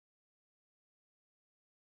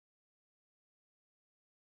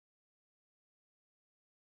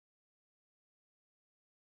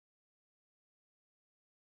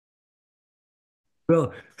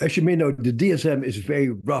Well, as you may know, the DSM is a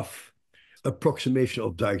very rough approximation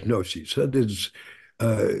of diagnosis. That is,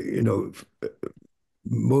 you know,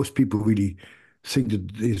 most people really think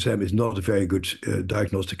that the DSM is not a very good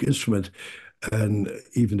diagnostic instrument, and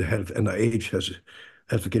even the head of NIH has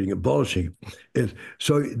advocating abolishing it.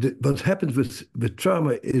 So what happens with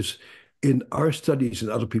trauma is, in our studies and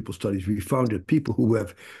other people's studies, we found that people who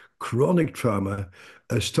have chronic trauma,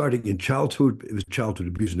 starting in childhood, with childhood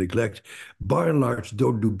abuse and neglect, by and large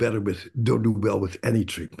don't do well with any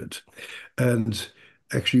treatment. And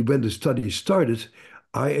actually, when the study started,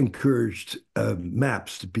 I encouraged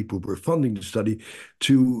MAPS, the people who were funding the study,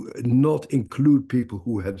 to not include people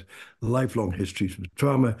who had lifelong histories with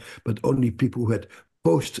trauma, but only people who had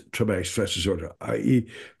post-traumatic stress disorder, i.e.,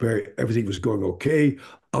 where everything was going okay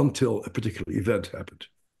until a particular event happened.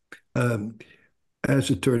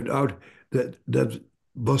 As it turned out, that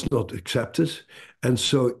was not accepted. And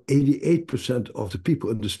so 88% of the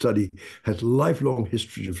people in the study had lifelong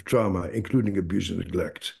histories of trauma, including abuse and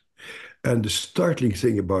neglect. And the startling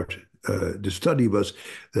thing about the study was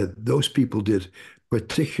that those people did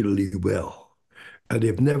particularly well, and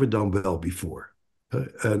they've never done well before.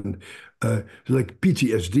 Like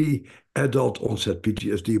PTSD, adult onset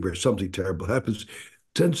PTSD, where something terrible happens,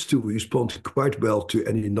 tends to respond quite well to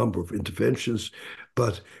any number of interventions,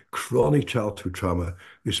 but chronic childhood trauma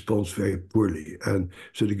responds very poorly. And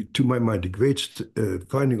so, to my mind, the greatest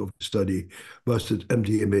finding of the study was that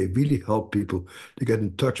MDMA really helped people to get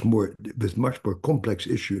in touch more with much more complex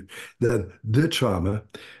issues than the trauma,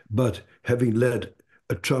 but having led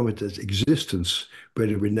a traumatized existence where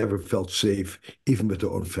they were never felt safe, even with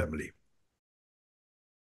their own family.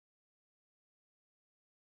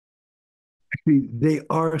 Actually, they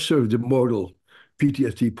are sort of the model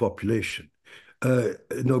PTSD population.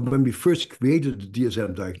 When we first created the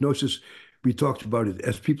DSM diagnosis, we talked about it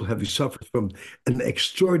as people having suffered from an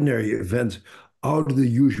extraordinary event out of the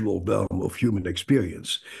usual realm of human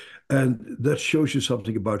experience. And that shows you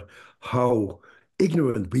something about how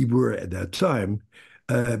ignorant we were at that time,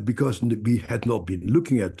 because we had not been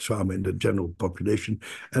looking at trauma in the general population.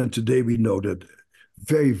 And today we know that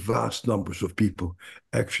very vast numbers of people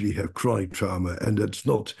actually have chronic trauma, and that's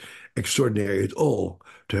not extraordinary at all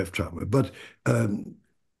to have trauma. But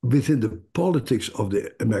within the politics of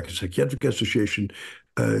the American Psychiatric Association,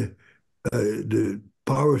 the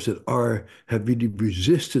powers that are have really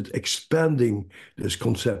resisted expanding this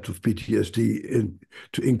concept of PTSD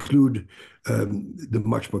to include the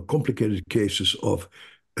much more complicated cases of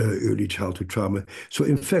early childhood trauma. So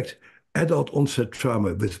in fact, adult onset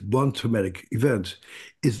trauma with one traumatic event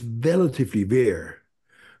is relatively rare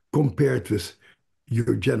compared with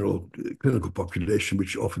your general clinical population,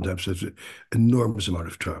 which oftentimes has an enormous amount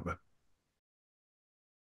of trauma.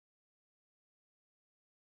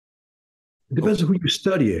 It depends on who you're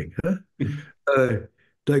studying. Huh?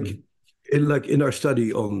 Like in our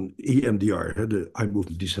study on EMDR, the eye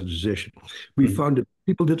movement desensitization, we found that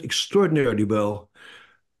people did extraordinarily well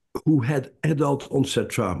who had adult onset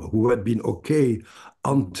trauma, who had been okay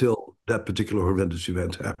until that particular horrendous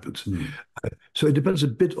event happened. So it depends a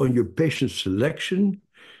bit on your patient selection,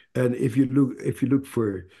 and if you look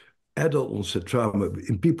for adult onset trauma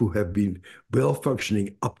in people who have been well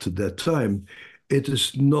functioning up to that time, it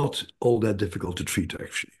is not all that difficult to treat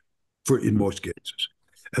actually, in most cases.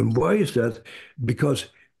 And why is that? Because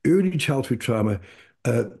early childhood trauma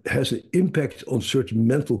has an impact on certain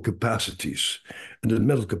mental capacities. And the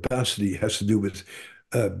mental capacity has to do with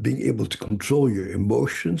being able to control your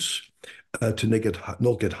emotions, to not get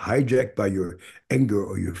hijacked by your anger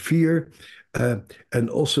or your fear, and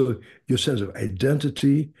also your sense of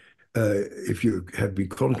identity. If you have been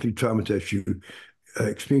chronically traumatized, you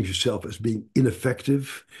experience yourself as being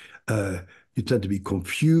ineffective. You tend to be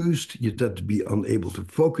confused. You tend to be unable to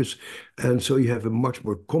focus. And so you have a much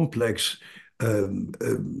more complex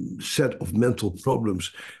set of mental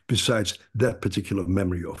problems besides that particular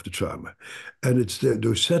memory of the trauma. And it's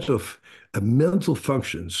those set of mental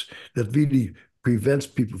functions that really prevents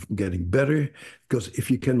people from getting better, because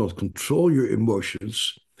if you cannot control your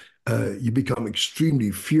emotions, you become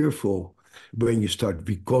extremely fearful when you start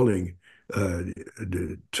recalling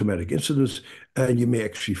the traumatic incidents, and you may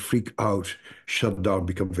actually freak out, shut down,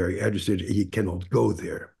 become very agitated, and you cannot go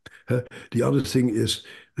there. The other thing is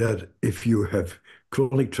that if you have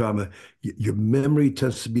chronic trauma, your memory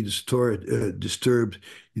tends to be disturbed.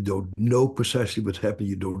 You don't know precisely what happened.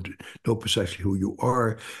 You don't know precisely who you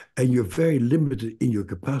are. And you're very limited in your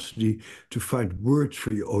capacity to find words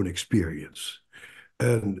for your own experience.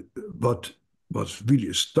 And what was really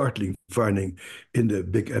a startling finding in the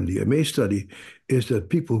big MDMA study is that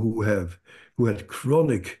people who had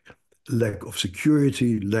chronic lack of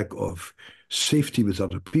security, lack of safety with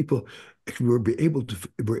other people. We're able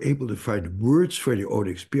to find words for their own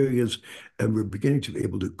experience, and we're beginning to be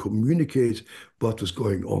able to communicate what was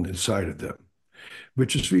going on inside of them,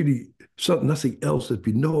 which is really nothing else that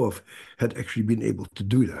we know of had actually been able to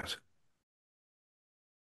do that.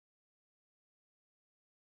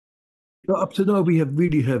 So up to now, we have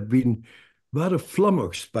really have been rather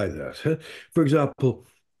flummoxed by that. Huh? For example,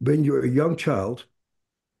 when you're a young child,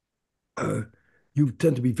 uh, you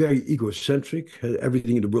tend to be very egocentric.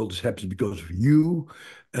 Everything in the world is happening because of you,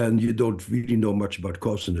 and you don't really know much about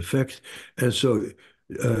cause and effect. And so,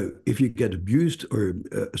 if you get abused or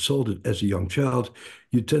assaulted as a young child,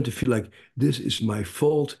 you tend to feel like this is my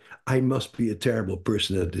fault. I must be a terrible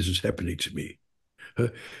person that this is happening to me. Uh,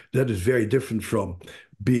 that is very different from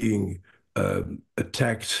being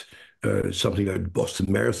attacked. Something like the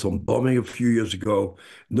Boston Marathon bombing a few years ago.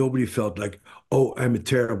 Nobody felt like, oh, I'm a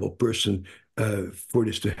terrible person for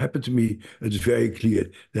this to happen to me. It's very clear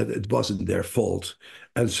that it wasn't their fault.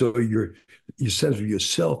 And so your sense of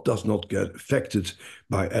yourself does not get affected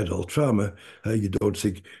by adult trauma. You don't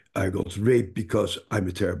think, I got raped because I'm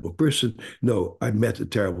a terrible person. No, I met a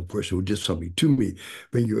terrible person who did something to me.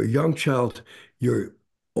 When you're a young child, your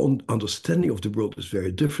understanding of the world is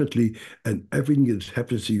very differently, and everything that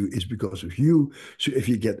happens to you is because of you. So if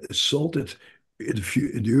you get assaulted in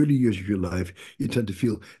the early years of your life, you tend to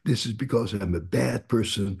feel this is because I'm a bad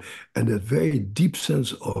person, and that very deep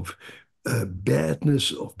sense of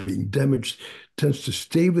badness, of being damaged, tends to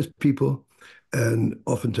stay with people, and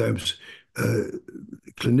oftentimes uh,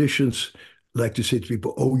 clinicians like to say to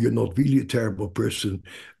people, "Oh, you're not really a terrible person,"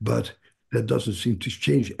 but that doesn't seem to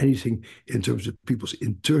change anything in terms of people's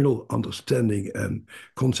internal understanding and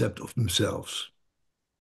concept of themselves.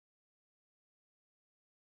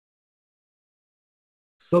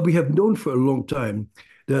 Well, we have known for a long time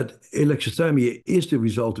that alexithymia is the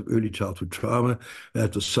result of early childhood trauma.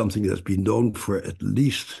 That was something that's been known for at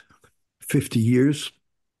least 50 years.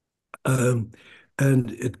 Um,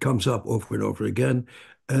 and it comes up over and over again.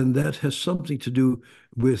 And that has something to do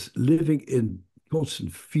with living in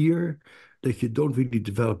constant fear, that you don't really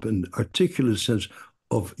develop an articulate sense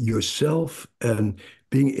of yourself and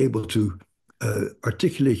being able to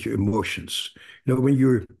articulate your emotions. You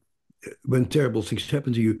know, when terrible things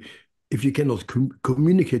happen to you, if you cannot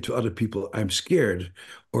communicate to other people, I'm scared,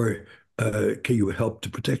 or can you help to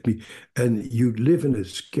protect me? And you live in a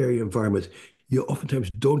scary environment, you oftentimes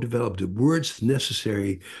don't develop the words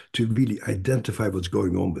necessary to really identify what's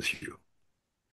going on with you.